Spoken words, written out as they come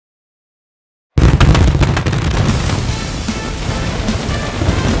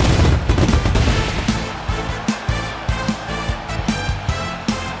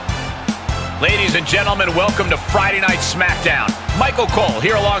gentlemen, welcome to Friday Night SmackDown. Michael Cole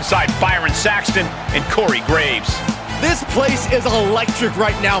here alongside Byron Saxton and Corey Graves. This place is electric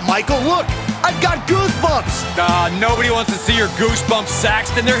right now, Michael. Look, I've got goosebumps. Nobody wants to see your goosebumps,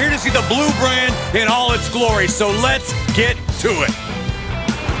 Saxton. They're here to see the blue brand in all its glory, so let's get to it.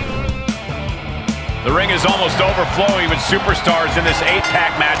 The ring is almost overflowing with superstars in this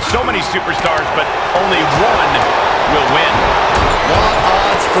 8-pack match. So many superstars, but only one will win. Long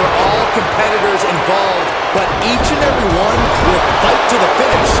odds for all competitors involved, but each and every one will fight to the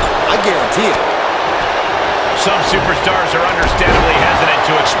finish. I guarantee it. Some superstars are understandably hesitant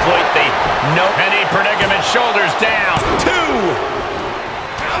to exploit the no-penny predicament. Shoulders down. 2.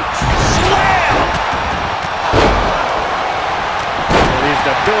 Slam! These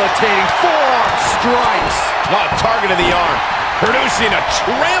debilitating forearm strikes. Oh, target of the arm, producing a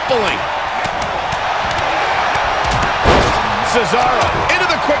trampling. Cesaro into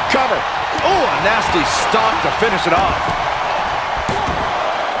the quick cover. Oh, a nasty stop to finish it off.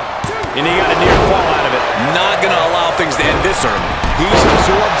 And he got a near fall out of it. Not going to allow things to end this early. He's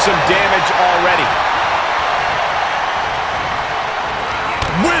absorbed some damage already.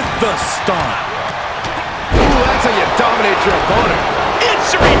 With the stomp. Ooh, that's how you dominate your opponent.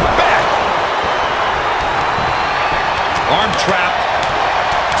 Insert back. Arm trap.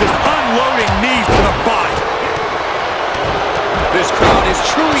 Just unloading knees to the body. This crowd is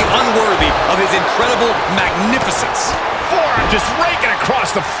truly unworthy of his incredible magnificence. Forearm just raking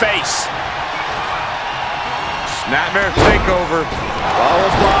across the face. Snapmare takeover.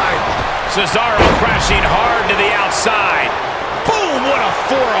 Follows by. Cesaro crashing hard to the outside. Boom, what a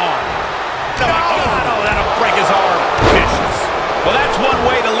forearm. Oh, that'll break his arm. Vicious. Well, that's one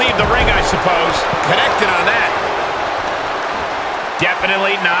way to leave the ring, I suppose. Connected on that.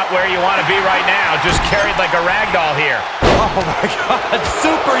 Definitely not where you want to be right now. Just carried like a ragdoll here. Oh my God,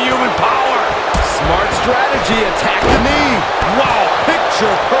 superhuman power. Smart strategy, attack the knee. Wow, picture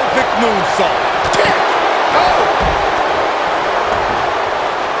perfect moonsault. Kick. Oh.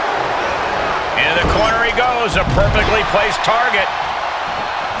 Into the corner he goes, a perfectly placed target.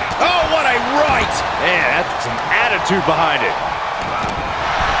 Oh, what a right. Man, that's some attitude behind it.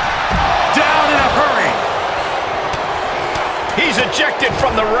 Down in a hurry. He's ejected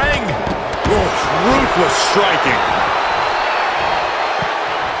from the ring. Oof, ruthless striking.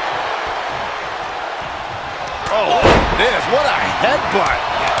 Oh, this, what a headbutt.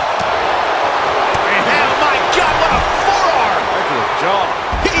 And my God, what a forearm. Look at the jaw.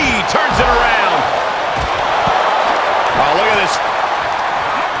 He turns it around. Oh, look at this.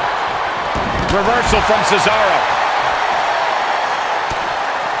 Reversal from Cesaro.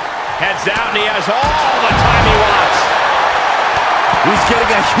 Heads out, and he has all the time he wants. He's getting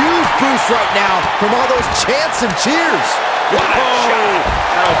a huge boost right now from all those chants and cheers. What a shot.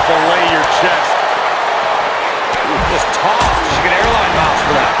 That'll fillet your chest. Ooh, just tossed. You should get airline miles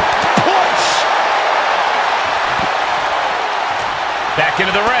for that. Push. Back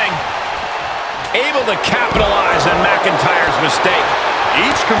into the ring. Able to capitalize on McIntyre's mistake.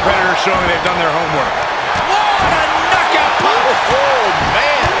 Each competitor showing they've done their homework. What a knockout pop. Oh,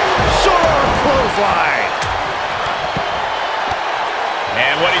 man. Short arm clothesline.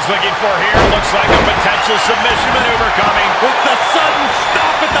 And what he's looking for here looks like a potential submission maneuver coming. With the sudden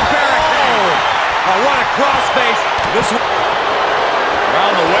stop at the barricade. Oh, what a crossface. This one.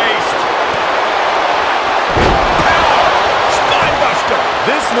 Around the waist. Power. Spine buster.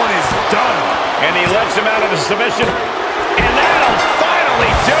 This one is done. And he lets him out of the submission. And that'll finally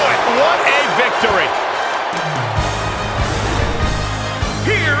do it. What a victory.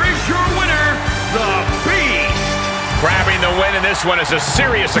 Here is your winner, the Beast. Grabbing the win in this one is a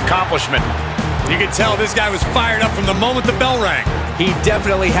serious accomplishment. You can tell this guy was fired up from the moment the bell rang. He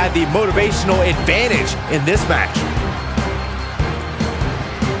definitely had the motivational advantage in this match.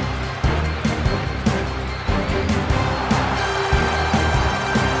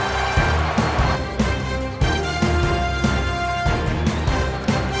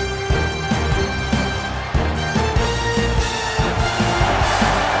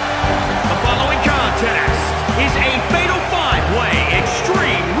 The following contest is a fatal 5-way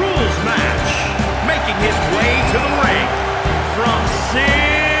Extreme Rules match. Making his way to the ring from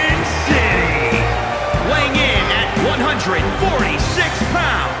Sin City. Weighing in at 146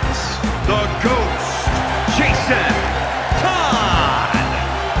 pounds, the Ghost, Jason Todd.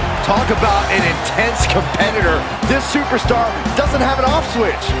 Talk about an intense competitor. This superstar doesn't have an off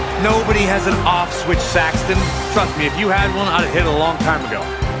switch. Nobody has an off switch, Saxton. Trust me, if you had one, I'd have hit it a long time ago.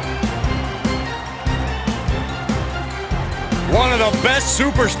 One of the best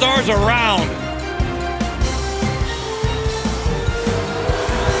superstars around.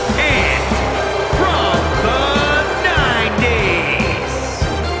 And from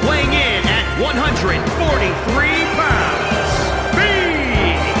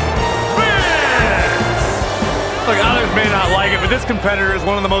this competitor is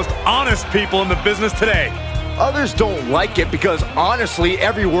one of the most honest people in the business today. Others don't like it because, honestly,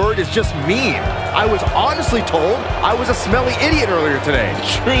 every word is just mean. I was honestly told I was a smelly idiot earlier today.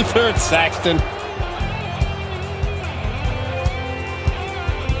 Truth hurts, Saxton.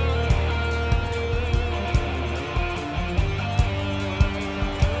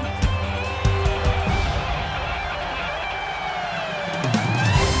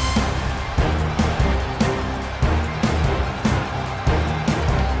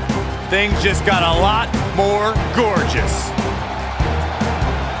 Things just got a lot more gorgeous.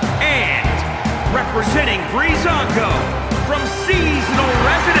 And representing Breezango from Seasonal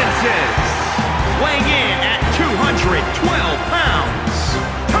Residences, weighing in at 212 pounds,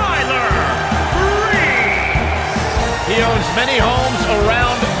 Tyler Breeze. He owns many homes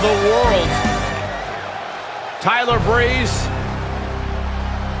around the world. Tyler Breeze,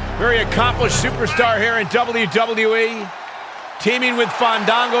 very accomplished superstar here in WWE. Teaming with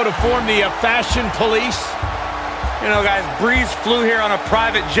Fandango to form the Fashion Police. You know, guys, Breeze flew here on a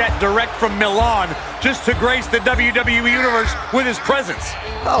private jet direct from Milan just to grace the WWE Universe with his presence.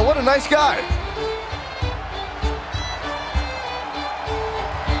 Oh, what a nice guy.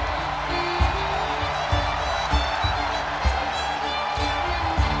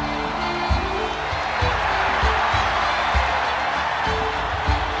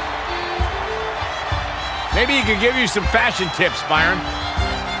 Maybe he could give you some fashion tips, Byron.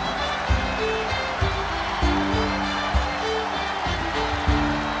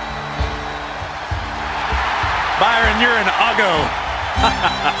 Byron, you're an uggo.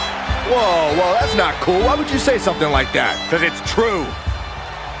 Whoa, that's not cool. Why would you say something like that? Because it's true.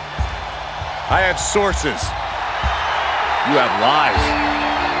 I have sources. You have lies.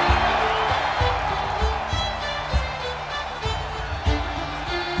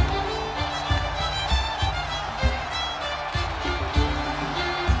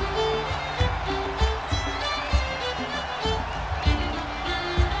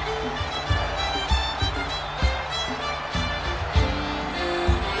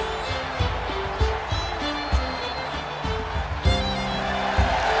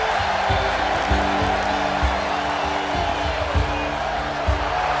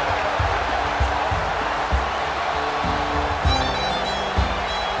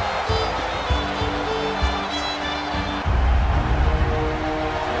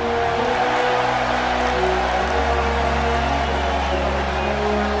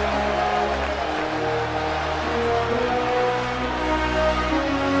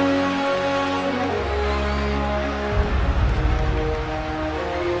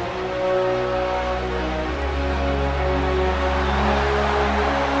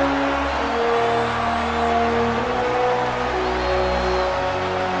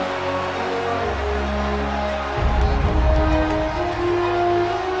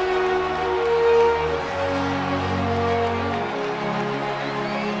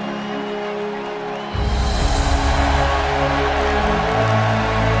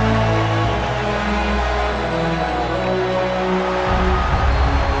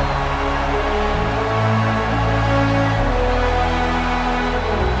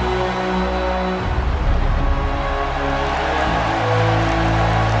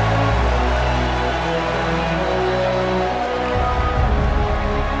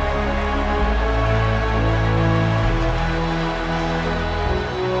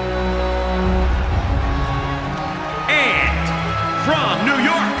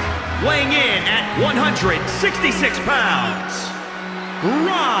 weighing in at 166 pounds,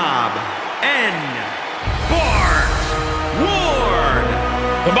 Rob N. Bart Ward.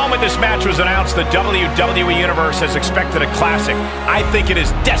 The moment this match was announced, the WWE Universe has expected a classic. I think it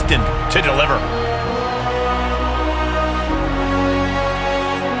is destined to deliver.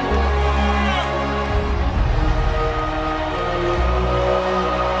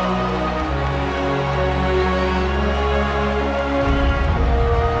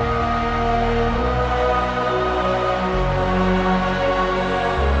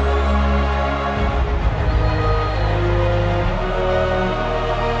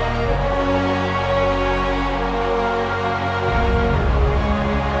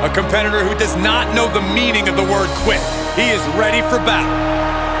 A competitor who does not know the meaning of the word quit. He is ready for battle.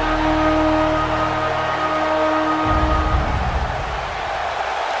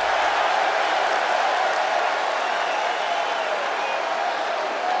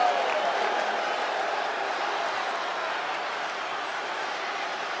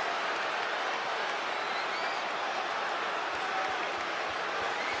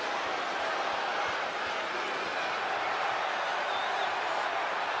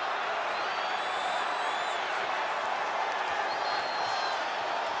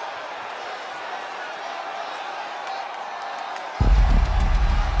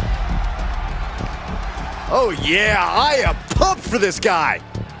 Oh yeah, I am pumped for this guy.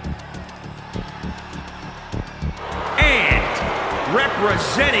 And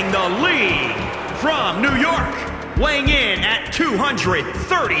representing the league from New York, weighing in at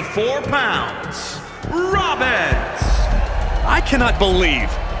 234 pounds, Robbins. I cannot believe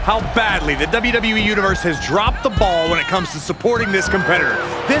how badly the WWE Universe has dropped the ball when it comes to supporting this competitor.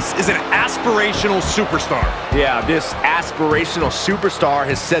 This is an aspirational superstar. Yeah, this aspirational superstar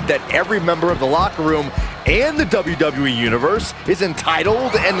has said that every member of the locker room and the WWE Universe is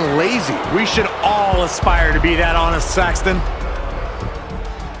entitled and lazy. We should all aspire to be that, honest Saxton.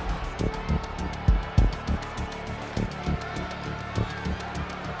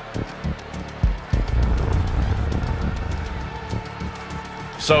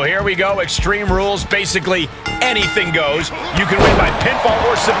 So here we go, Extreme Rules, basically anything goes. You can win by pinfall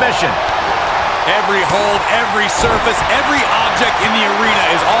or submission. Every hold, every surface, every object in the arena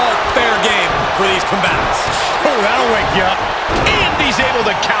is all fair game for these combatants. Oh, that'll wake you up. And he's able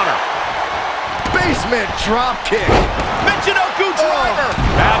to counter. Basement drop kick. Michinoku driver.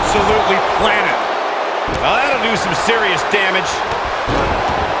 Absolutely planted. Well, that'll do some serious damage.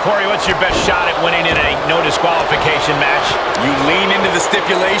 Corey, what's your best shot at winning in a no disqualification match? You lean into the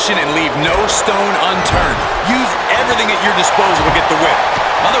stipulation and leave no stone unturned. Use everything at your disposal to get the win.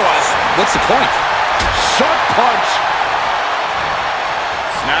 Otherwise, what's the point? Sharp punch.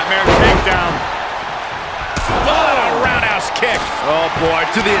 Snapmare takedown. Oh, a roundhouse kick. Oh boy,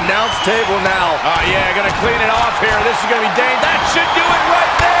 to the announce table now. Oh yeah, gonna clean it off here. This is gonna be dangerous. That should do it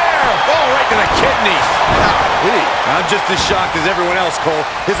right there. Oh, right to the kidneys. I'm just as shocked as everyone else, Cole,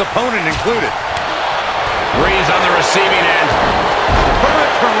 his opponent included. Breeze on the receiving end.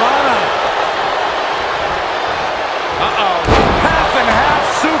 Piranha. Uh-oh. Half and half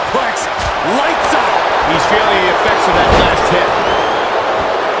suplex. Lights out. He's feeling the effects of that last hit.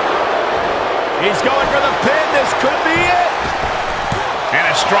 He's going for the pin. This could be it. And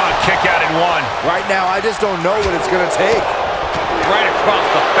a strong kick out in one. Right now, I just don't know what it's going to take. Right across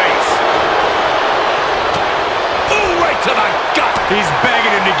the face. Ooh, right to the gut. He's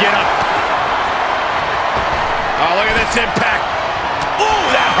begging him to get up. Oh, look at this impact. Ooh,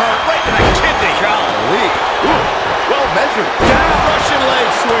 that hurt right to the kidney. Golly. Ooh, well measured. Down, Russian leg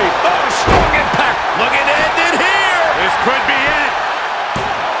sweep. Oh, strong impact. Looking to end it here. This could be it.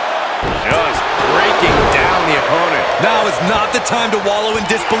 Just breaking down the opponent. Now is not the time to wallow in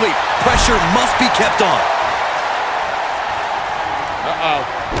disbelief. Pressure must be kept on. Uh-oh.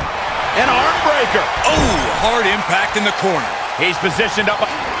 An arm breaker. Oh, hard impact in the corner. He's positioned up.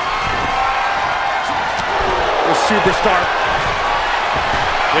 The superstar.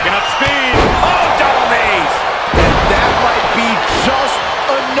 Picking up speed. Oh, double knees. And that might be just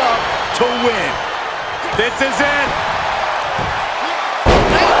enough to win. This is it.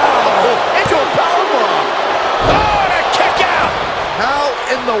 Oh, into a powerbomb. Oh, and a kick out. How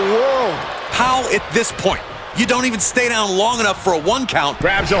in the world? How at this point? You don't even stay down long enough for a 1 count.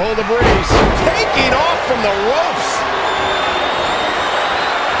 Grabs a hold of Breeze. Taking off from the ropes.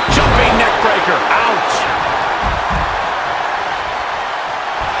 Jumping neck breaker. Ouch.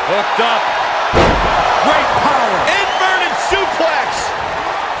 Hooked up. Great power. Inverted suplex.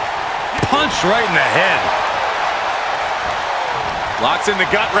 Punch right in the head. Locks in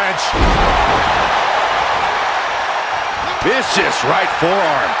the gut wrench. Vicious right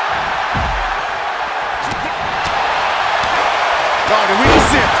forearm. Oh, did we just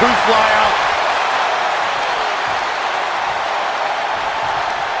see a tooth fly out?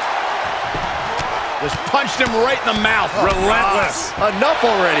 Just punched him right in the mouth. Relentless. Enough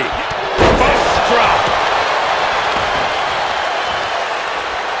already. Bush drop.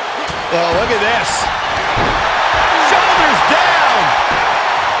 Oh, look at this. Shoulders down.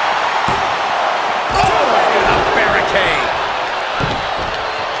 Oh, right into the barricade.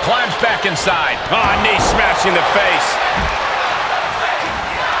 Climbs back inside. Oh, knee smashing the face.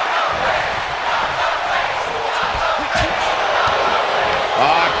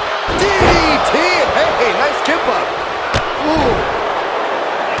 DDT. Hey, nice skip up. Ooh.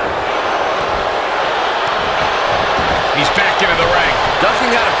 He's back into the ring.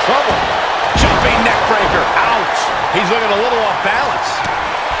 Ducking out of trouble. Jumping neck breaker. Ouch. He's looking a little off balance.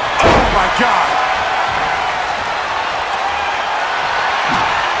 Oh, my God.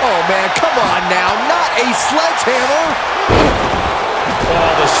 Oh, man, come on now. Not a sledgehammer.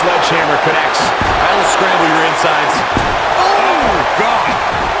 Oh, the sledgehammer connects. That'll scramble your insides. Oh, God.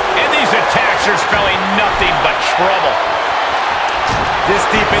 And these attacks are spelling nothing but trouble. This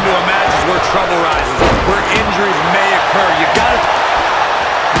deep into a match is where trouble rises, where injuries may occur. You got it.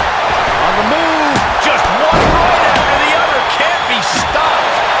 On the move. Just one right after the other. Can't be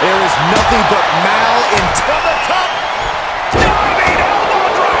stopped. There is nothing but from the top. Diving elbow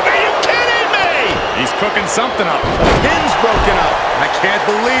drop. Are you kidding me? He's cooking something up. The pin's broken up. I can't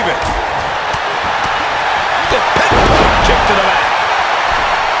believe it. The kick to the mat.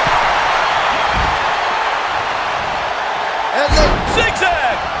 And the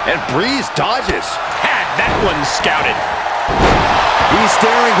Zigzag. And Breeze dodges. Had that one scouted. He's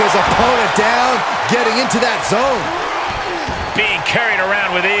staring his opponent down, getting into that zone. Being carried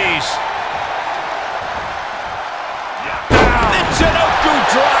around with ease. Michinoku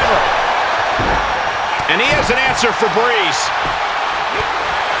driver. And he has an answer for Breeze.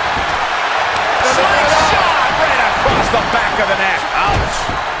 Slingshot right across the back of the neck. Ouch.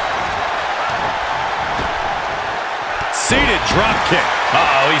 Seated drop kick.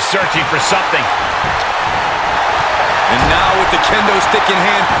 Uh-oh, he's searching for something. And now with the kendo stick in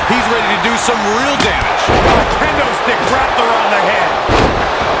hand, he's ready to do some real damage. Kendo stick wrapped around the head.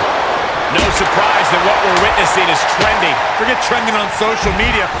 No surprise that what we're witnessing is trending. Forget trending on social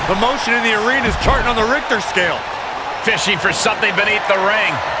media. The motion in the arena is charting on the Richter scale. Fishing for something beneath the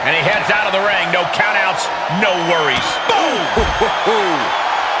ring. And he heads out of the ring. No countouts, no worries. Boom!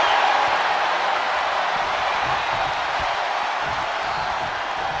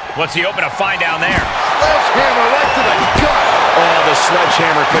 What's he open to find down there? Sledgehammer right to the gut. Oh, the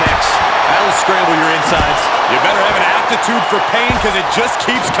sledgehammer connects. That'll scramble your insides. You better have an aptitude for pain because it just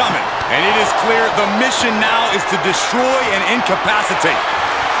keeps coming. And it is clear the mission now is to destroy and incapacitate.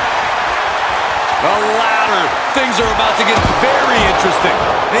 The ladder. Things are about to get very interesting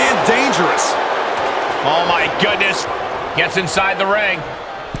and dangerous. Oh, my goodness. Gets inside the ring.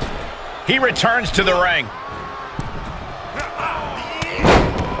 He returns to the ring.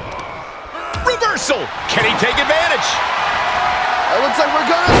 Reversal. Can he take advantage? It looks like we're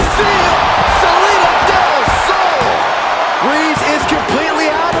gonna see Salida del Sol. Breeze is completely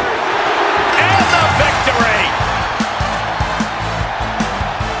out of it. And the victory.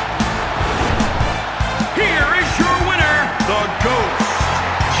 Here is your winner, the Ghost,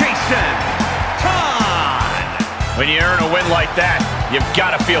 Jason Todd. When you earn a win like that, you've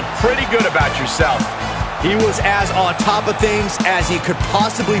got to feel pretty good about yourself. He was as on top of things as he could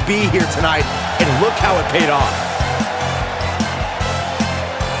possibly be here tonight, and look how it paid off.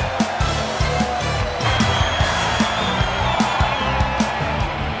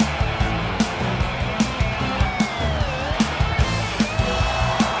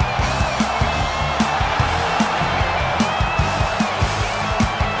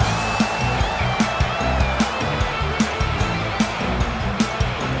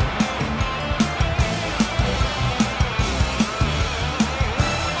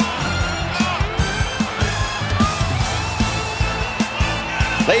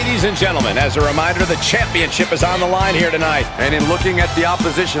 Ladies and gentlemen, as a reminder, the championship is on the line here tonight. And in looking at the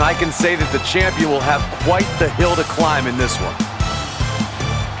opposition, I can say that the champion will have quite the hill to climb in this one.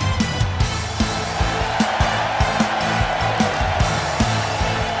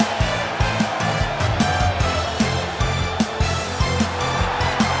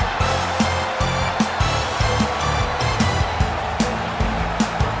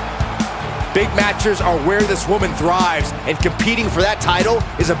 Big matches are where this woman thrives, and competing for that title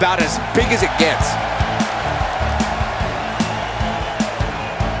is about as big as it gets.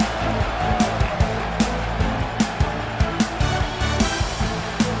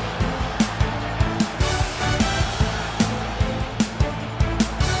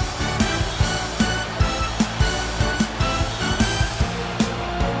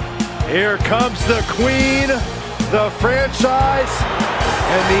 Here comes the queen, the franchise,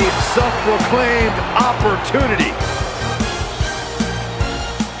 and the self-proclaimed opportunity.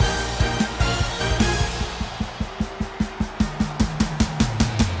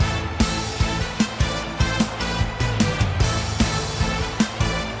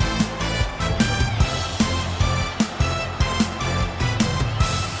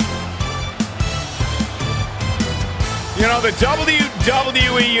 You know, the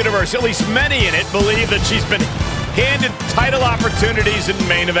WWE Universe, at least many in it, believe that she's been handed title opportunities in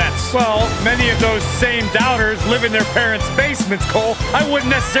main events. Well, many of those same doubters live in their parents' basements, Cole. I wouldn't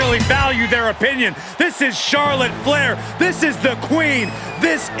necessarily value their opinion. This is Charlotte Flair. This is the queen.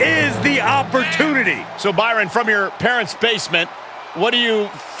 This is the opportunity. So, Byron, from your parents' basement, what do you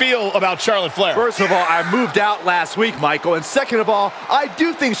feel about Charlotte Flair? First of all, I moved out last week, Michael. And second of all, I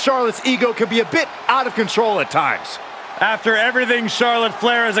do think Charlotte's ego can be a bit out of control at times. After everything Charlotte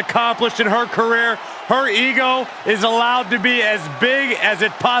Flair has accomplished in her career, her ego is allowed to be as big as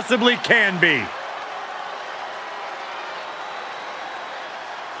it possibly can be.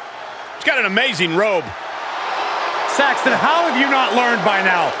 She's got an amazing robe. Saxton, how have you not learned by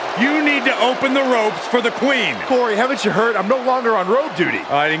now? You need to open the ropes for the Queen. Corey, haven't you heard? I'm no longer on road duty.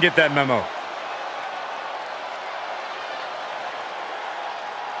 Oh, I didn't get that memo.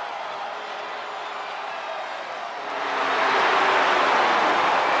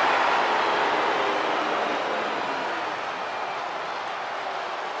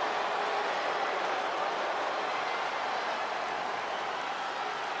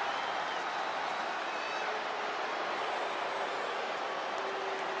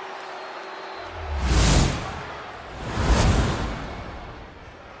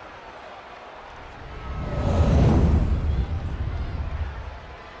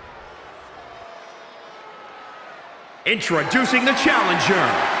 Introducing the challenger,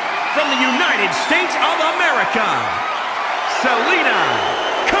 from the United States of America, Selena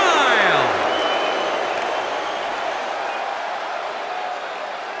Kyle.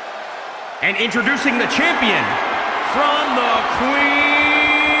 And introducing the champion, from the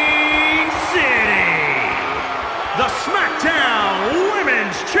Queen City, the SmackDown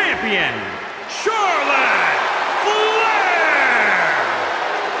Women's Champion, Charlotte Flair.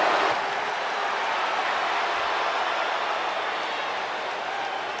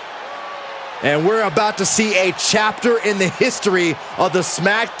 And we're about to see a chapter in the history of the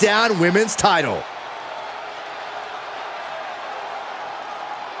SmackDown Women's title.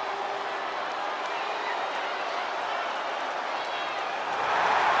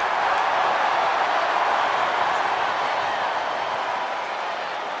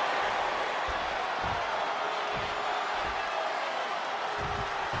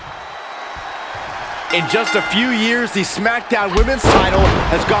 In just a few years, the SmackDown Women's title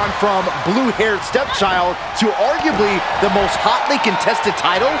has gone from blue-haired stepchild to arguably the most hotly contested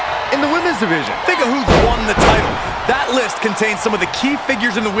title in the women's division. Think of who's won the title. That list contains some of the key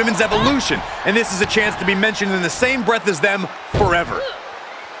figures in the women's evolution, and this is a chance to be mentioned in the same breath as them forever.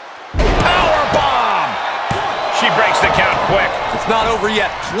 Powerbomb! She breaks the count quick. It's not over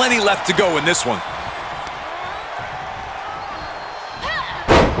yet. Plenty left to go in this one.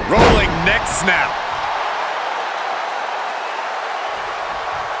 Rolling neck snap.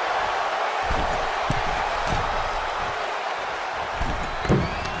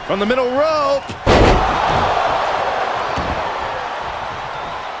 From the middle rope.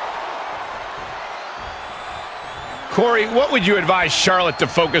 Corey, what would you advise Charlotte to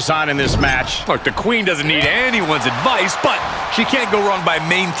focus on in this match? Look, the Queen doesn't need anyone's advice, but she can't go wrong by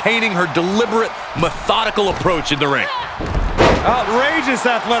maintaining her deliberate, methodical approach in the ring. Outrageous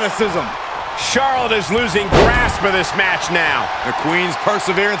athleticism. Charlotte is losing grasp of this match now. The Queen's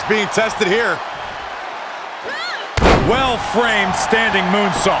perseverance being tested here. Well-framed standing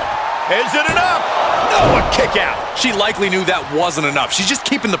moonsault. Is it enough? No, a kick out. She likely knew that wasn't enough. She's just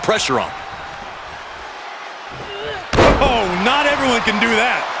keeping the pressure on. Oh, not everyone can do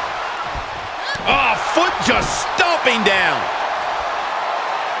that. Oh, foot just stomping down.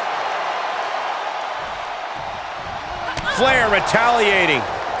 Flair retaliating.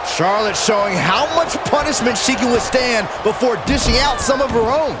 Charlotte showing how much punishment she can withstand before dishing out some of her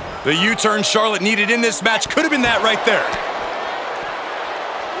own. The U-turn Charlotte needed in this match could have been that right there.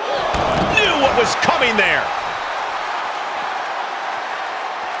 Knew what was coming there.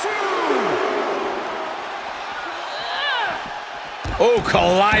 Oh,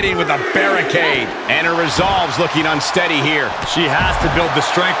 colliding with a barricade. And her resolve's looking unsteady here. She has to build the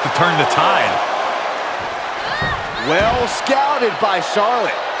strength to turn the tide. Well scouted by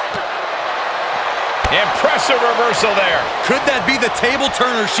Charlotte. Impressive reversal there. Could that be the table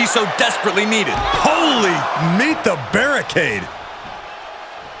turner she so desperately needed? Holy, meet the barricade.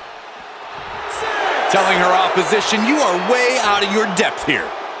 Telling her opposition, you are way out of your depth here.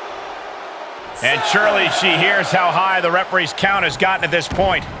 And surely she hears how high the referee's count has gotten at this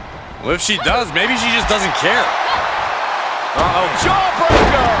point. Well, if she does, maybe she just doesn't care. Uh-oh,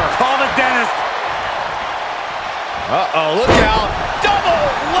 jawbreaker! Call the dentist. Uh-oh, look out. Double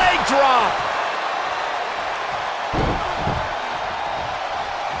leg drop!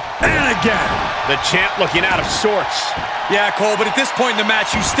 And again. The champ looking out of sorts. Yeah, Cole, but at this point in the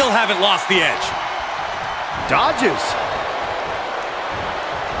match, you still haven't lost the edge. Dodges.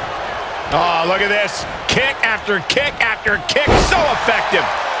 Oh, look at this. Kick after kick after kick. So effective.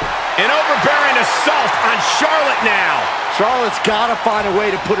 An overbearing assault on Charlotte now. Charlotte's got to find a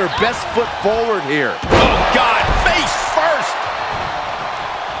way to put her best foot forward here. Oh, God. Face first.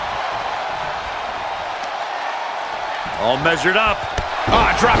 All measured up.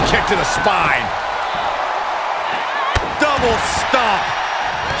 Ah, drop kick to the spine. Double stomp.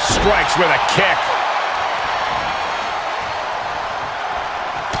 Strikes with a kick.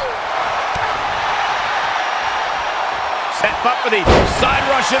 up for the side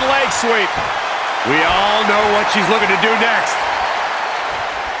Russian leg sweep. We all know what she's looking to do next.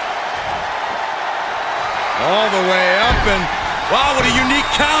 All the way up, and wow, what a unique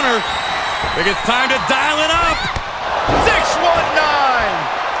counter. I think it's time to dial it up.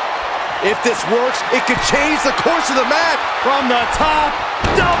 619. If this works, it could change the course of the match. From the top,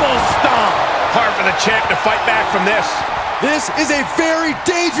 double stomp. Hard for the champ to fight back from this. This is a very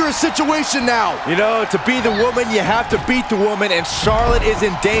dangerous situation now. You know, to be the woman, you have to beat the woman, and Charlotte is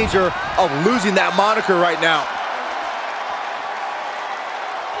in danger of losing that moniker right now.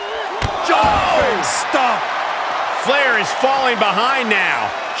 Jumping stomp. Flair is falling behind now.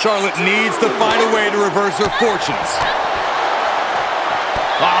 Charlotte needs to find a way to reverse her fortunes.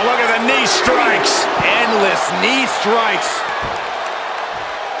 Oh, look at the knee strikes. Endless knee strikes.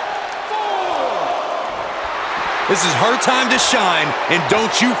 This is her time to shine, and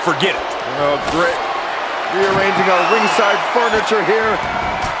don't you forget it. Oh, great. Rearranging our ringside furniture here.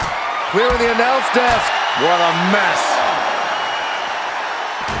 Clearing the announce desk. What a mess.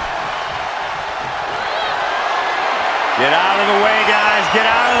 Get out of the way, guys. Get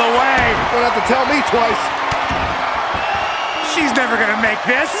out of the way. You don't have to tell me twice. She's never going to make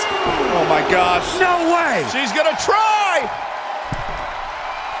this. Oh, my gosh. No way. She's gonna try.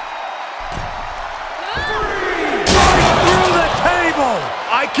 Through the table.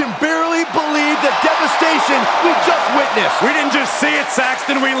 I can barely believe the devastation we just witnessed. We didn't just see it,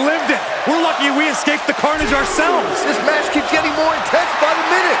 Saxton. We lived it. We're lucky we escaped the carnage ourselves. This match keeps getting more intense by the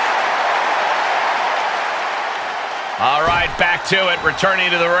minute. All right, back to it, returning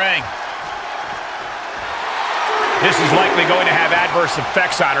to the ring. This is likely going to have adverse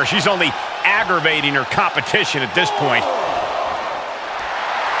effects on her. She's only aggravating her competition at this point.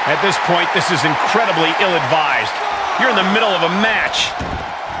 At this point, this is incredibly ill-advised. You're in the middle of a match.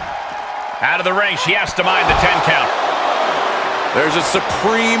 Out of the ring, she has to mind the 10 count. There's a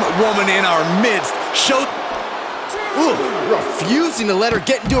supreme woman in our midst. Refusing to let her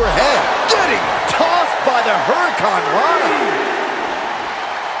get into her head. Getting tossed by the Hurricane Rana.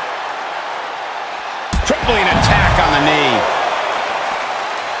 Tripling attack on the knee.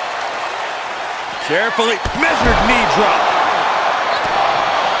 Carefully measured knee drop.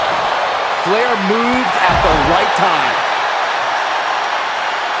 Flair moves at the right time.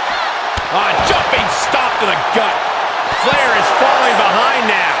 Jumping stop to the gut. Flair is falling behind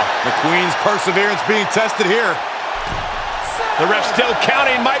now. The Queen's perseverance being tested here. The ref still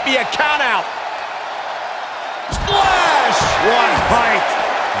counting, might be a count out. Splash! One bite.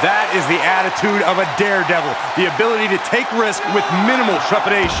 That is the attitude of a daredevil. The ability to take risk with minimal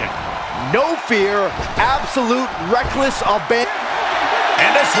trepidation. No fear, absolute reckless abandon.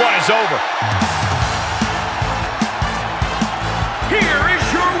 And this one is over. Here is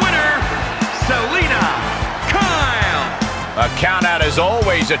your winner, Selena Kyle. A count out is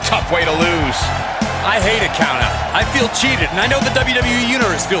always a tough way to lose. I hate a countout. I feel cheated, and I know the WWE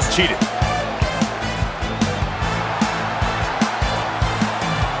Universe feels cheated.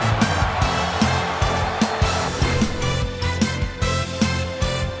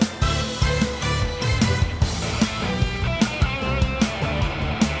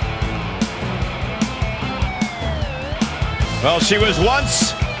 Well, she was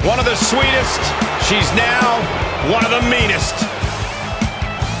once one of the sweetest. She's now one of the meanest.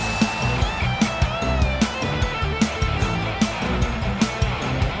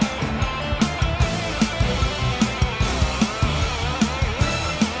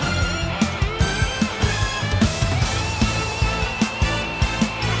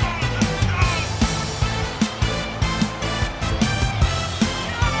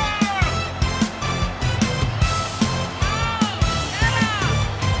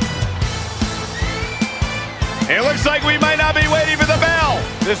 It looks like we might not be waiting for the bell.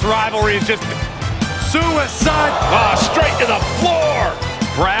 This rivalry is just suicide. Straight to the floor.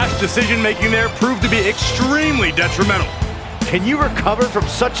 Brash decision-making there proved to be extremely detrimental. Can you recover from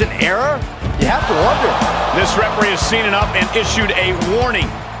such an error? You have to wonder. This referee has seen enough and issued a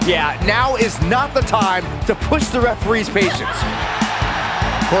warning. Yeah, now is not the time to push the referee's patience.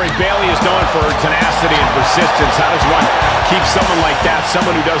 Corey Bailey is known for her tenacity and persistence. How does one keep someone like that,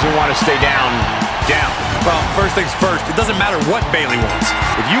 someone who doesn't want to stay down? Well, first things first, it doesn't matter what Bailey wants.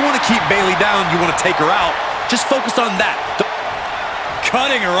 If you want to keep Bailey down, you want to take her out, just focus on that.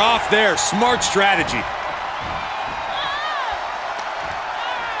 Cutting her off there, smart strategy.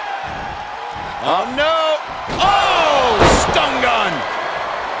 Oh, no! Oh! Stun gun!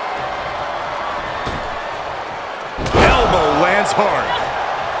 Elbow lands hard.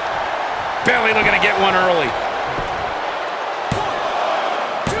 Bailey looking to get one early.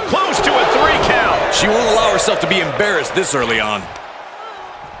 Close to a 3 count. She won't allow herself to be embarrassed this early on.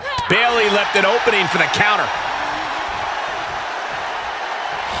 Bayley left an opening for the counter.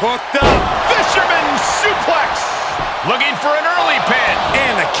 Hooked up. Fisherman suplex. Looking for an early pin.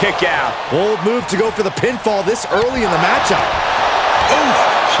 And a kick out. Bold move to go for the pinfall this early in the matchup. Oof,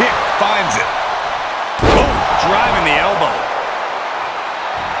 kick finds it. Boom, driving the elbow.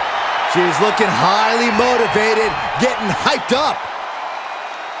 She's looking highly motivated, getting hyped up.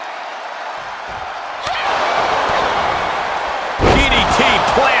 DDT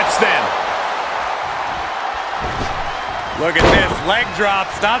plants them. Look at this, leg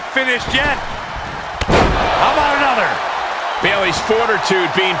drops, not finished yet. How about another? Bayley's fortitude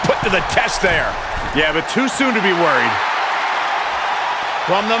being put to the test there. Yeah, but too soon to be worried.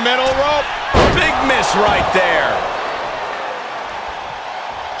 From the middle rope. Big miss right there.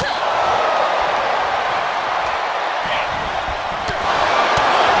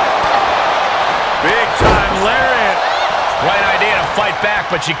 Big time lariat. Right idea to fight back,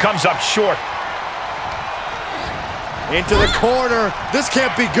 but she comes up short. Into the corner. This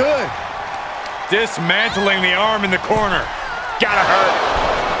can't be good. Dismantling the arm in the corner. Gotta hurt.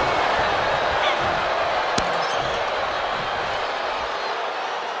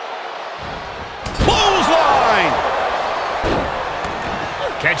 Clothesline.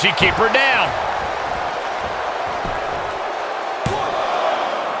 Can she keep her down?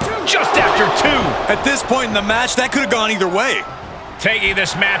 Just after 2. At this point in the match, that could have gone either way. Taking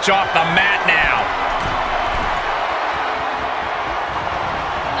this match off the mat now.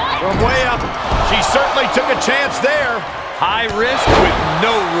 From way up, she certainly took a chance there. High risk with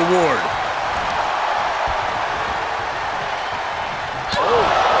no reward.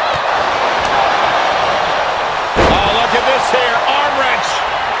 Oh, look at this here, arm wrench.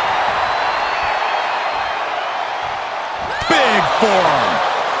 Big forearm.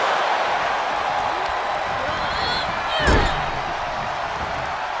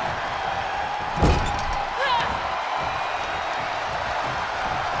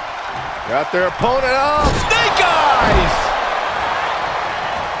 Got their opponent up. Snake eyes.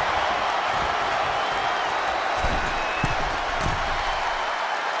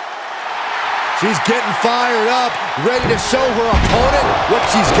 She's getting fired up, ready to show her opponent what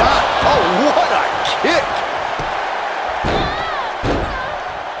she's got. Oh, what a kick.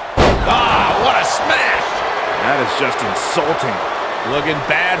 Ah, what a smash. That is just insulting. Looking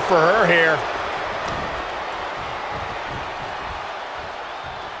bad for her here.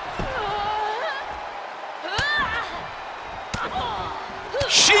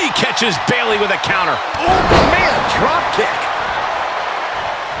 She catches Bayley with a counter. Oh, man, drop kick.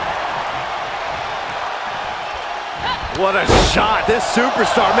 What a shot. This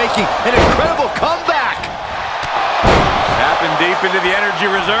superstar making an incredible comeback. Tapping deep into the energy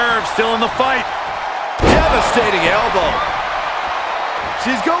reserve, still in the fight. Devastating elbow.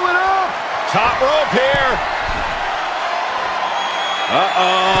 She's going up. Top rope here.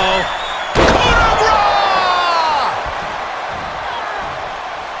 Uh-oh.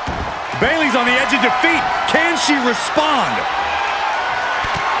 Bayley's on the edge of defeat. Can she respond?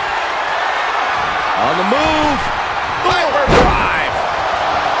 On the move. Viper drive.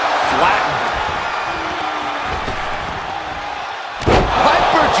 Flattened.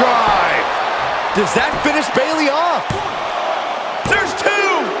 Hyper drive. Does that finish Bayley off? There's 2.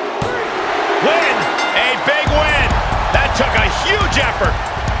 Win. A big win. That took a huge effort.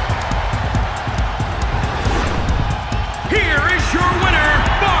 Here is your winner,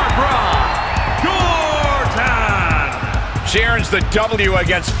 Barbara Jordan. She earns the W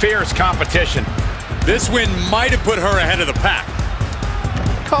against fierce competition. This win might have put her ahead of the pack.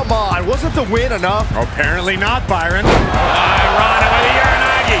 Come on, wasn't the win enough? Apparently not, Byron. Ronald with a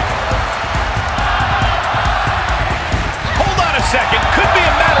Uranagi. Hold on a second. Could be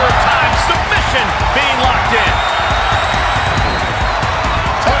a matter of time. Submission being locked in.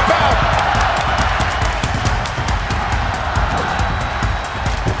 Tap out.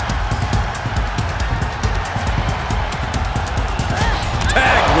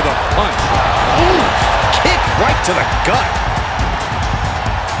 Tagged with a punch. Ooh, kick right to the gut.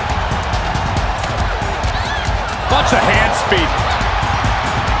 Bunch of hand speed.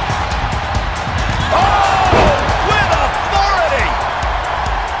 Oh, with authority.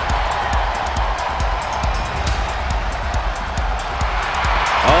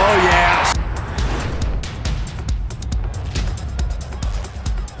 Oh, yeah.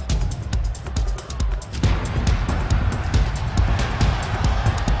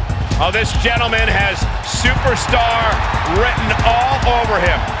 Oh, this gentleman has superstar written all over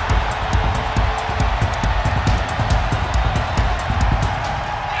him.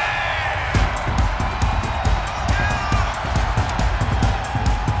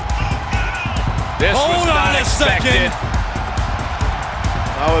 This was not expected.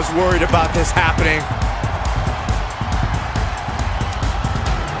 I was worried about this happening.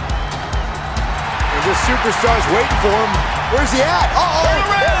 And this superstar's waiting for him. Where's he at? Uh-oh,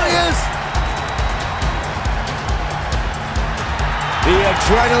 there he is. The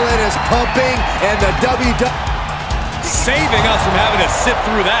adrenaline is pumping, and the WWE saving us from having to sit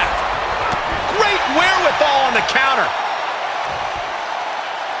through that. Great wherewithal on the counter.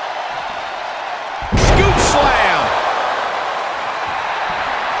 Scoop slam.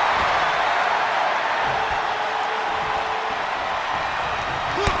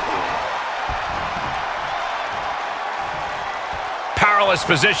 Powerless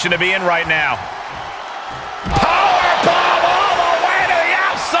position to be in right now. Powerbomb all the way to the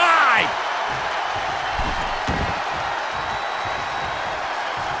outside.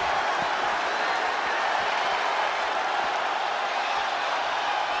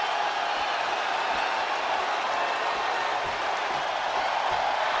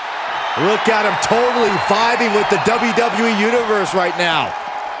 Look at him totally vibing with the WWE Universe right now.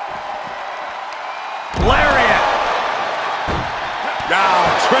 Lariat. Now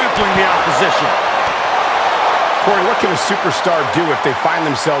trampling the opposition. Corey, what can a superstar do if they find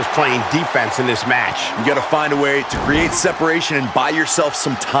themselves playing defense in this match? You got to find a way to create separation and buy yourself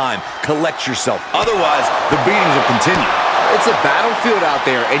some time. Collect yourself. Otherwise, the beatings will continue. It's a battlefield out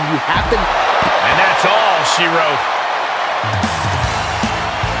there, and you have to... And that's all she wrote.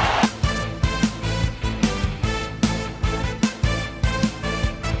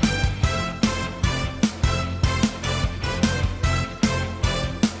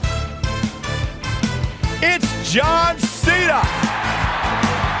 It's John Cena.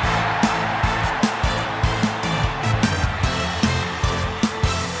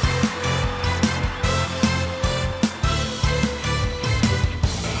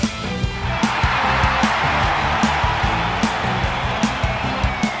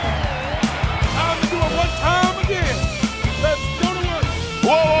 Time to do it one time again. Let's go to work.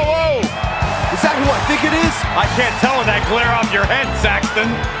 Whoa, whoa, whoa. Is that who I think it is? I can't tell with that glare off your head, Saxton.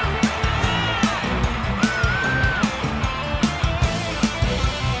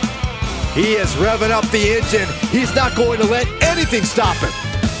 He is revving up the engine. He's not going to let anything stop him.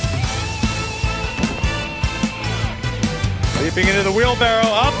 Leaping into the wheelbarrow,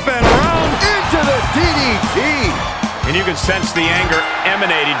 up and around. Into the DDT. And you can sense the anger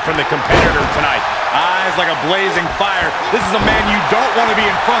emanating from the competitor tonight. Eyes like a blazing fire. This is a man you don't want to be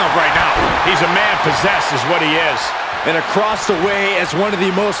in front of right now. He's a man possessed is what he is. And across the way as one of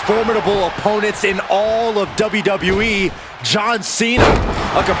the most formidable opponents in all of WWE, John Cena,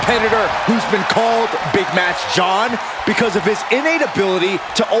 a competitor who's been called Big Match John because of his innate ability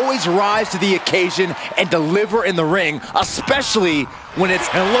to always rise to the occasion and deliver in the ring, especially when it's...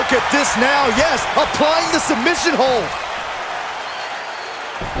 And look at this now, yes, applying the submission hold.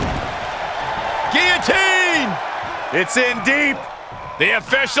 Guillotine! It's in deep. The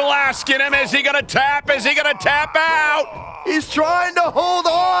official asking him, is he gonna tap? Is he gonna tap out? He's trying to hold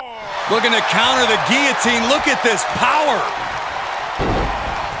on. Looking to counter the guillotine. Look at this power.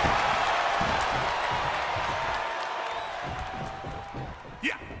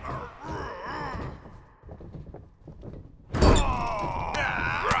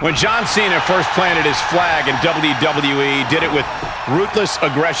 When John Cena first planted his flag in WWE, did it with ruthless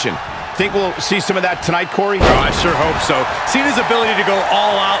aggression. Think we'll see some of that tonight, Corey? Oh, I sure hope so. Cena's ability to go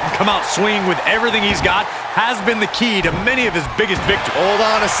all out and come out swinging with everything he's got has been the key to many of his biggest victories. Hold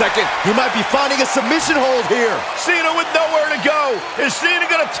on a second. He might be finding a submission hold here. Cena with nowhere to go. Is Cena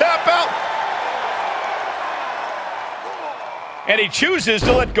gonna tap out? And he chooses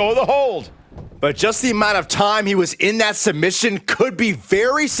to let go of the hold. But just the amount of time he was in that submission could be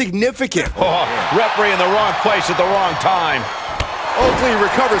very significant. Oh, referee in the wrong place at the wrong time. Hopefully he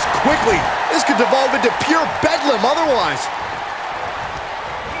recovers quickly. This could devolve into pure bedlam otherwise.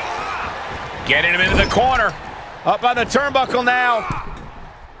 Getting him into the corner. Up on the turnbuckle now.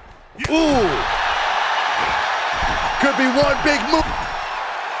 Ooh. Could be one big move.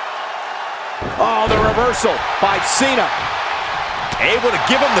 Oh, the reversal by Cena. Able to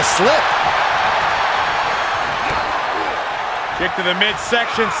give him the slip. Kick to the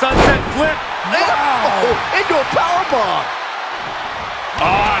midsection, sunset flip. Wow. Into a powerbomb. Oh,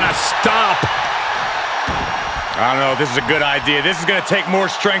 and a stomp. I don't know if this is a good idea. This is going to take more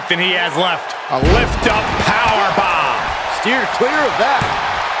strength than he has left. A lift-up powerbomb. Steered clear of that.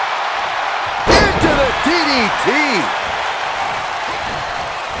 Into the DDT.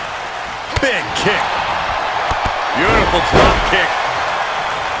 Big kick. Beautiful drop kick.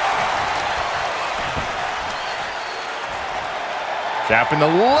 Tapping the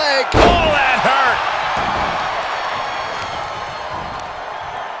leg. Oh, that hurt.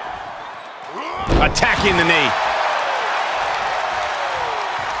 Attacking the knee.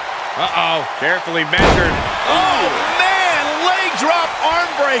 Uh-oh, carefully measured. Oh, man, leg drop arm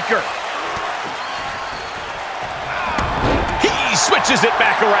breaker. He switches it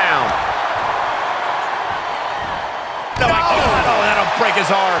back around. No, oh, that'll break his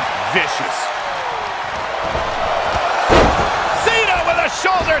arm. Vicious. Cena with a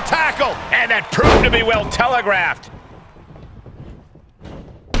shoulder tackle. And that proved to be well telegraphed.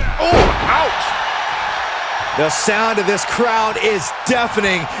 Oh, ouch. The sound of this crowd is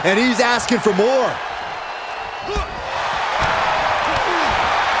deafening, and he's asking for more.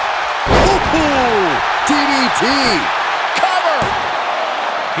 Ooh, DDT. Cover.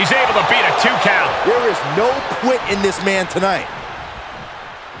 He's able to beat a 2 count. There is no quit in this man tonight.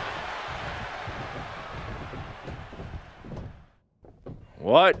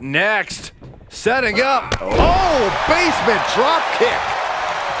 What next? Setting up. Oh, basement drop kick.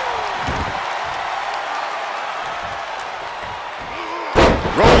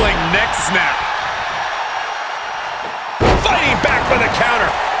 Rolling neck snap. Fighting back with a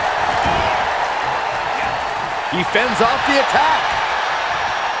counter. He fends off the attack.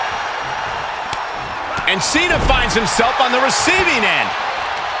 And Cena finds himself on the receiving end.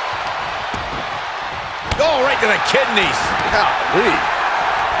 Oh, right to the kidneys. Golly.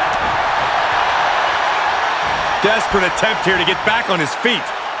 Desperate attempt here to get back on his feet.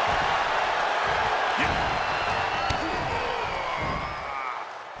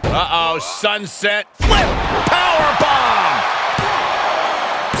 Uh-oh, sunset flip, powerbomb.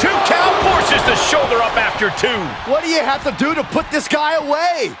 2 count, forces the shoulder up after 2. What do you have to do to put this guy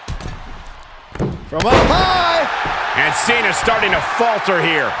away? From up high. And Cena's starting to falter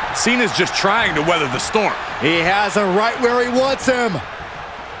here. Cena's just trying to weather the storm. He has him right where he wants him.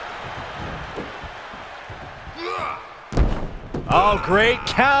 Oh, great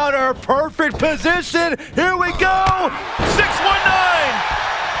counter, perfect position. Here we go. 619.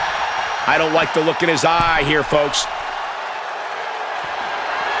 I don't like the look in his eye here, folks.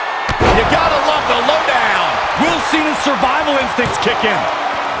 You gotta love the lowdown. Will Cena's survival instincts kick in?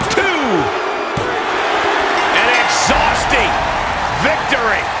 2. An exhausting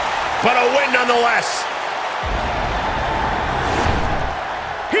victory, but a win nonetheless.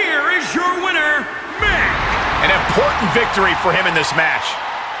 Here is your winner, Mac. An important victory for him in this match.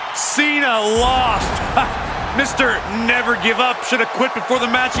 Cena lost. Mr. Never Give Up should have quit before the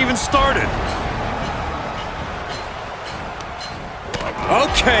match even started.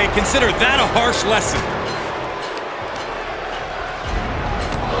 Okay, consider that a harsh lesson.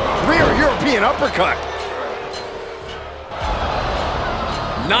 Rear European uppercut.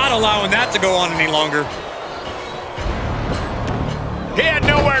 Not allowing that to go on any longer. He had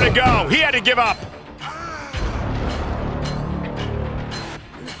nowhere to go. He had to give up.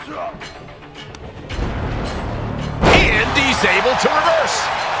 And he's able to reverse.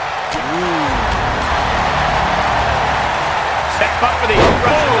 Step up for the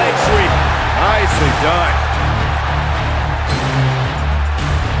running leg sweep. Nicely done.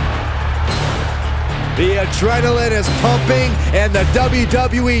 The adrenaline is pumping, and the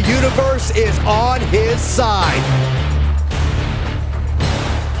WWE Universe is on his side.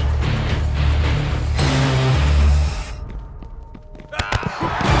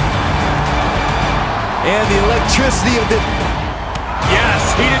 And the electricity of the... Yes,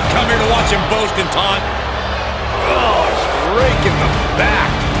 he didn't come here to watch him boast and taunt. Oh, it's raking the back.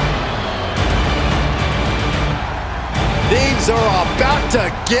 Things are about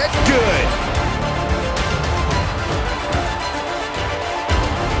to get good.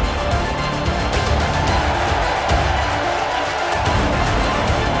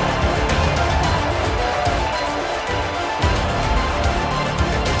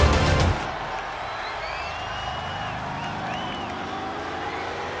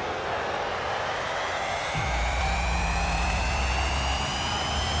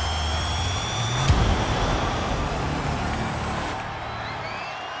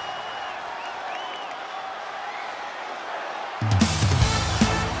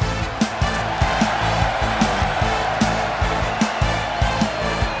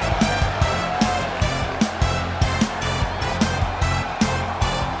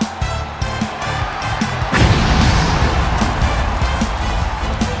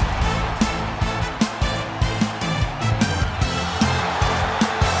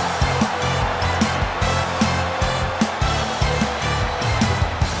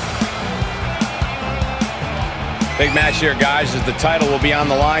 Big match here, guys, as the title will be on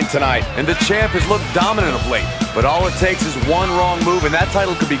the line tonight. And the champ has looked dominant of late, but all it takes is one wrong move and that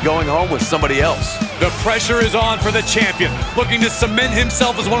title could be going home with somebody else. The pressure is on for the champion, looking to cement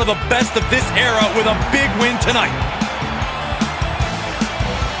himself as one of the best of this era with a big win tonight.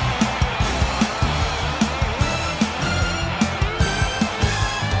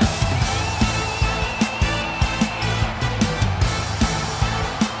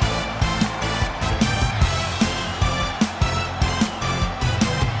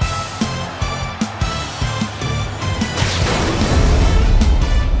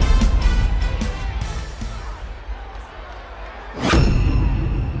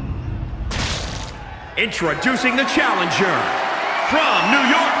 Introducing the challenger from New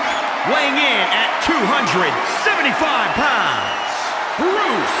York, weighing in at 275 pounds,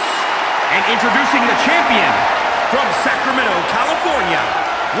 Bruce. And introducing the champion from Sacramento, California,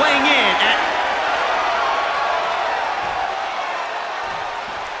 weighing in at...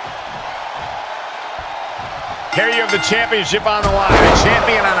 Here you have the championship on the line. The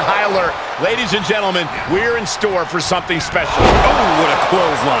champion on high alert. Ladies and gentlemen, we're in store for something special. Oh, what a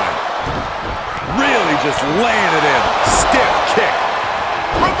clothesline. Really just laying it in. Stiff kick.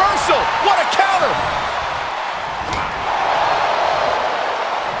 Reversal! What a counter!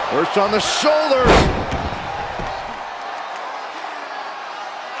 First on the shoulders.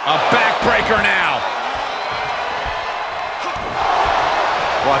 A backbreaker now.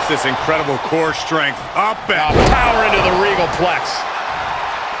 Watch this incredible core strength. Up and Power into the regal plex.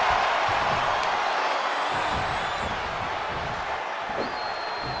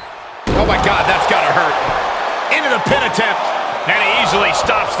 Oh my God, that's gotta hurt. Into the pin attempt. And he easily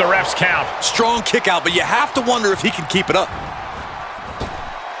stops the ref's count. Strong kick out, but you have to wonder if he can keep it up.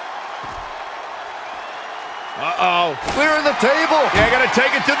 Uh-oh. Clearing the table. Yeah, gotta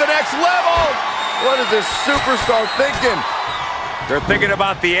take it to the next level. What is this superstar thinking? they're thinking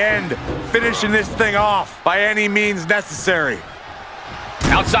about the end, finishing this thing off by any means necessary.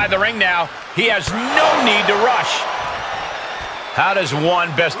 Outside the ring now, he has no need to rush. How does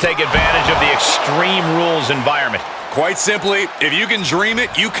one best take advantage of the Extreme Rules environment? Quite simply, if you can dream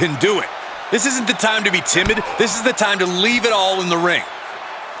it, you can do it. This isn't the time to be timid. This is the time to leave it all in the ring.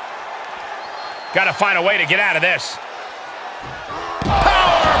 Gotta find a way to get out of this.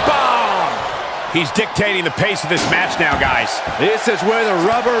 Powerbomb! He's dictating the pace of this match now, guys. This is where the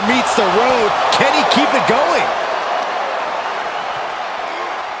rubber meets the road. Can he keep it going?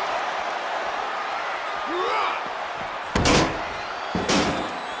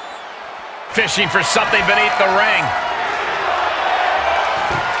 Fishing for something beneath the ring.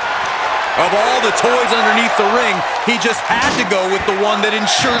 Of all the toys underneath the ring, he just had to go with the one that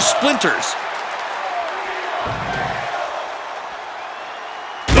ensures splinters.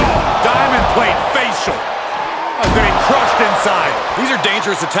 Diamond plate facial. Getting crushed inside. These are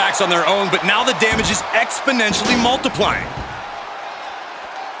dangerous attacks on their own, but now the damage is exponentially multiplying.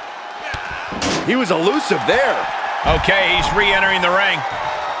 He was elusive there. Okay, he's re-entering the ring.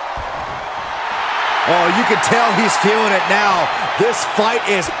 Oh, you can tell he's feeling it now. This fight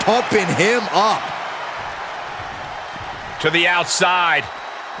is pumping him up. To the outside.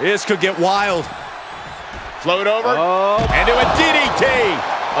 This could get wild. Float over. Oh. And to a DDT.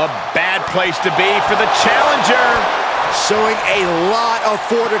 A bad place to be for the challenger. Showing a lot of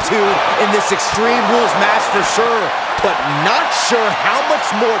fortitude in this Extreme Rules match for sure, but not sure how much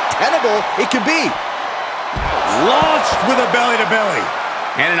more tenable it can be. Launched with a belly-to-belly.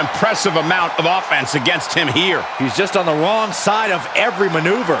 And an impressive amount of offense against him here. He's just on the wrong side of every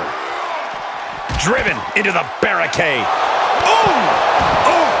maneuver. Driven into the barricade.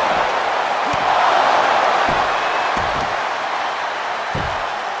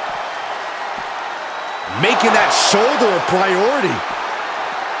 Making that shoulder a priority.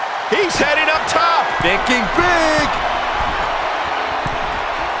 He's heading up top. Thinking big.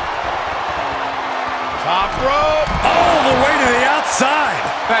 Top rope. All the way to the outside.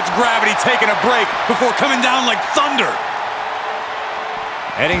 That's gravity taking a break before coming down like thunder.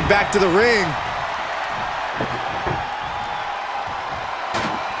 Heading back to the ring.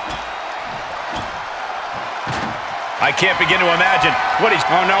 I can't begin to imagine what he's...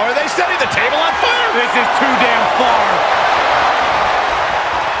 Oh no, are they setting the table on fire? This is too damn far.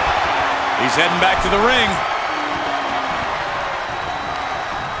 He's heading back to the ring.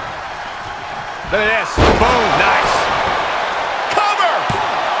 Look at this. Boom, nice. Cover!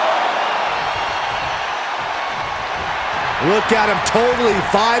 Look at him totally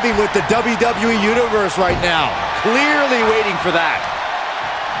vibing with the WWE Universe right now. Clearly waiting for that.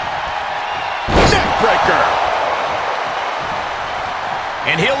 Neckbreaker!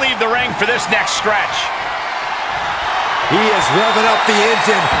 And he'll leave the ring for this next stretch. He is revving up the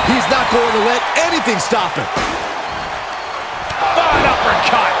engine. He's not going to let anything stop him. An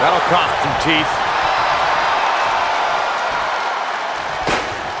uppercut. That'll cross some teeth.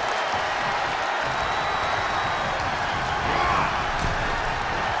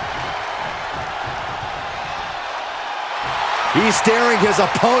 He's staring his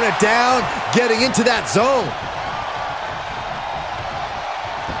opponent down, getting into that zone.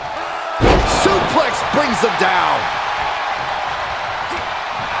 Suplex brings him down.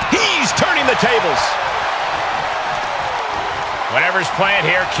 He's turning the tables. Whatever's playing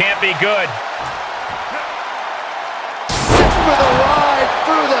here can't be good. Sit for the ride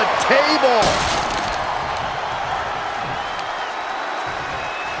through the table.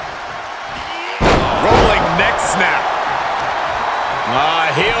 Rolling neck snap.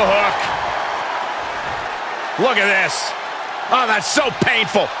 Heel hook. Look at this. Oh, that's so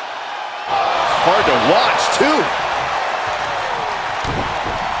painful. Hard to watch, too.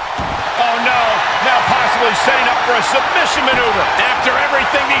 Oh, no. Now possibly setting up for a submission maneuver. After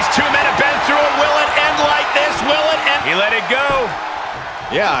everything these two men have been through, will it end like this? Will it end? He let it go.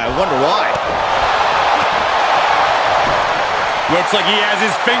 Yeah, I wonder why. Looks like he has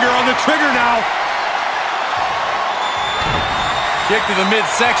his finger on the trigger now. Kick to the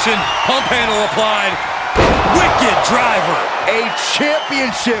midsection, pump handle applied. Wicked driver. A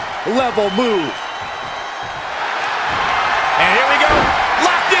championship-level move. And here we go.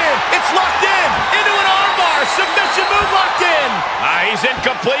 Locked in. It's locked in. Into an armbar. Submission move locked in. He's in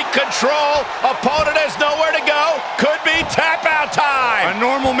complete control. Opponent has nowhere to go. Could be tap-out time. A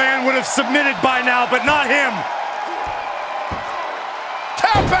normal man would have submitted by now, but not him.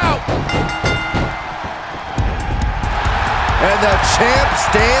 Tap out. And the champ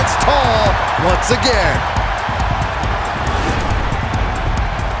stands tall once again.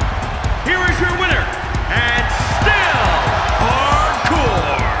 Here is your winner, and still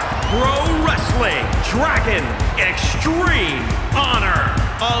hardcore pro wrestling Dragon Extreme Honor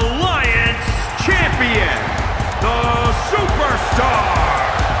Alliance Champion, the Superstar.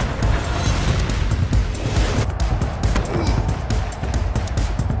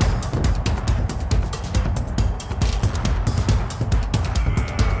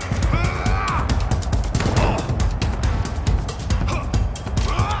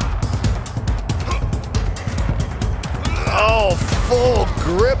 Full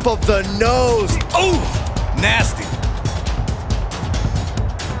grip of the nose. Ooh, nasty.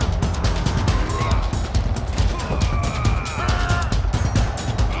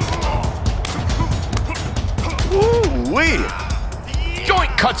 Ooh-wee.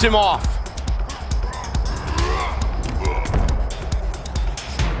 Doink cuts him off.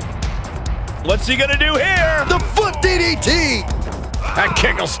 What's he gonna do here? The foot DDT. That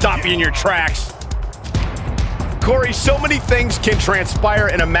kick will stop you in your tracks. Corey, so many things can transpire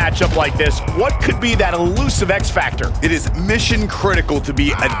in a matchup like this. What could be that elusive X factor? It is mission critical to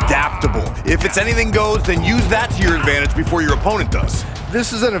be adaptable. If it's anything goes, then use that to your advantage before your opponent does.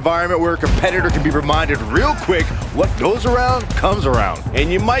 This is an environment where a competitor can be reminded real quick what goes around comes around.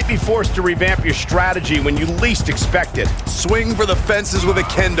 And you might be forced to revamp your strategy when you least expect it. Swing for the fences with a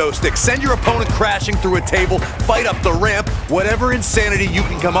kendo stick. Send your opponent crashing through a table. Fight up the ramp. Whatever insanity you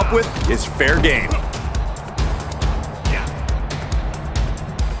can come up with is fair game.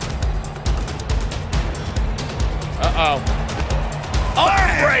 Uh-oh.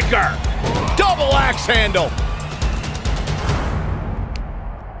 Arm breaker! Double axe handle!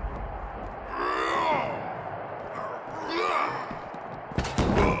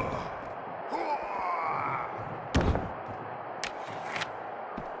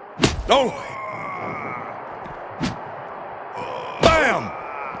 Oh! Bam!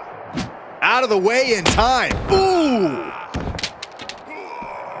 Out of the way in time. Ooh!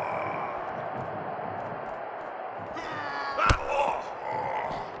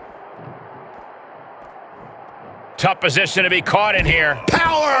 Tough position to be caught in here.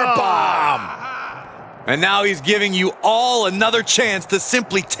 Power bomb! And now he's giving you all another chance to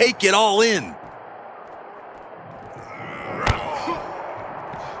simply take it all in.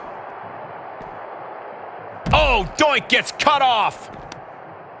 Oh, Doink gets cut off.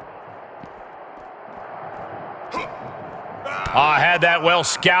 I had that well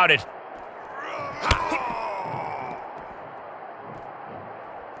scouted.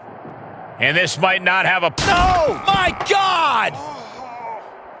 And this might not have a... No! My God!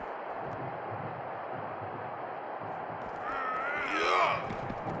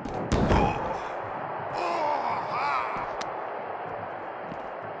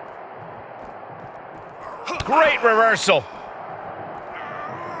 Great reversal.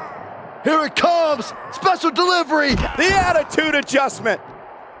 Here it comes. Special delivery. The attitude adjustment.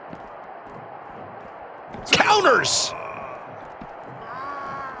 Counters.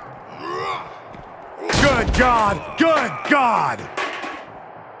 Good God! Good God!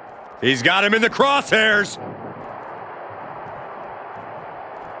 He's got him in the crosshairs.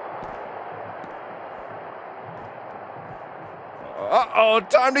 Uh-oh,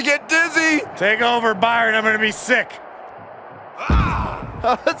 time to get dizzy. Take over, Byron. I'm going to be sick.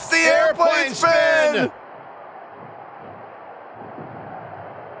 It's the airplane spin.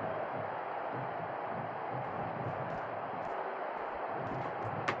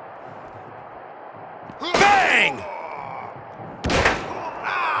 Bang!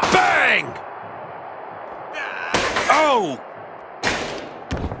 Bang! Oh!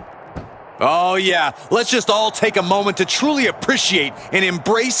 Oh, yeah. Let's just all take a moment to truly appreciate and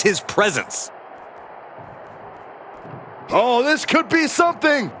embrace his presence. Oh, this could be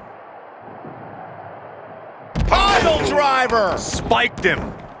something. Pile driver! Spiked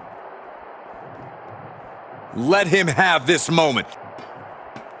him. Let him have this moment.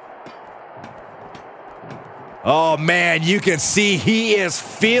 Oh, man, you can see he is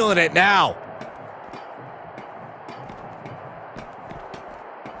feeling it now.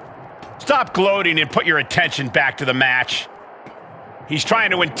 Stop gloating and put your attention back to the match. He's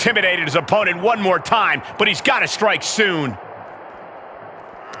trying to intimidate his opponent one more time, but he's got to strike soon.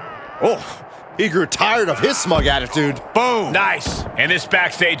 Oh, he grew tired of his smug attitude. Boom. Nice. And this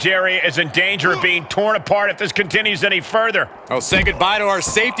backstage area is in danger of being torn apart if this continues any further. Oh, say goodbye to our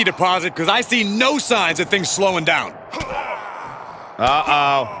safety deposit because I see no signs of things slowing down.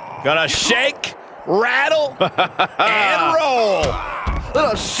 Uh-oh. Gonna shake, rattle, and roll.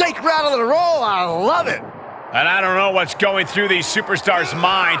 Little shake, rattle, and roll. I love it. And I don't know what's going through these superstars'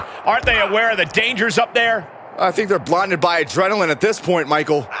 mind. Aren't they aware of the dangers up there? I think they're blinded by adrenaline at this point,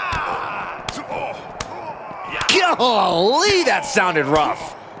 Michael. Golly, that sounded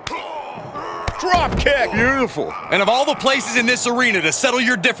rough. Drop kick. Beautiful. And of all the places in this arena to settle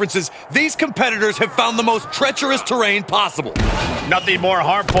your differences, these competitors have found the most treacherous terrain possible. Nothing more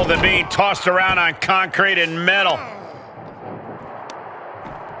harmful than being tossed around on concrete and metal.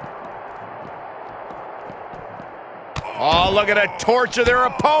 Oh, look at a torture their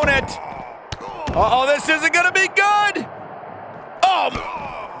opponent. Uh-oh, this isn't gonna be good. Oh!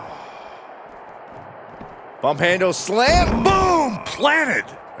 Bump handle slam. Boom! Planted.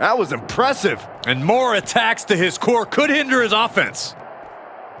 That was impressive. And more attacks to his core could hinder his offense.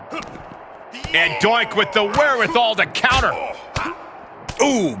 And Doink with the wherewithal to counter.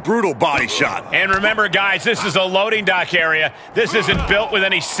 Ooh, brutal body shot. And remember, guys, this is a loading dock area. This isn't built with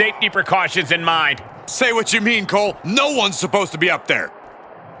any safety precautions in mind. Say what you mean, Cole. No one's supposed to be up there.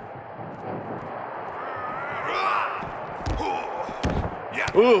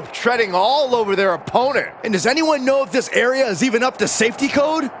 Ooh, treading all over their opponent. And does anyone know if this area is even up to safety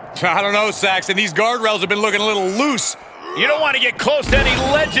code? I don't know, Saxon. These guardrails have been looking a little loose. You don't want to get close to any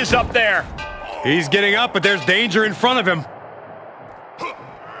ledges up there. He's getting up, but there's danger in front of him.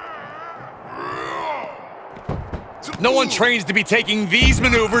 No one trains to be taking these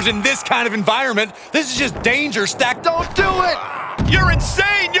maneuvers in this kind of environment. This is just danger stacked. Don't do it! You're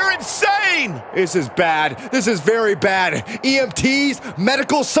insane! You're insane! This is bad. This is very bad. EMTs,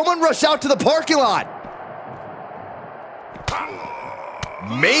 medical, someone rush out to the parking lot.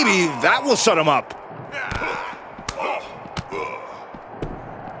 Maybe that will shut him up.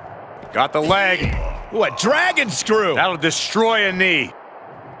 Got the leg. Ooh, a dragon screw. That'll destroy a knee.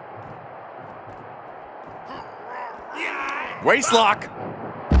 Waistlock.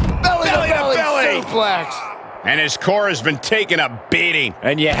 Belly to belly suplex. And his core has been taking a beating.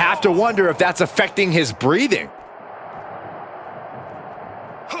 And you have to wonder if that's affecting his breathing.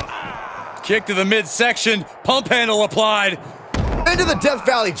 Kick to the midsection. Pump handle applied. Into the Death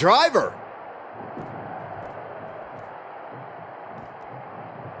Valley driver.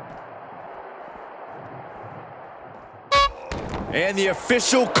 And the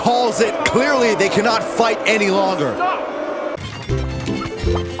official calls it. Clearly, they cannot fight any longer.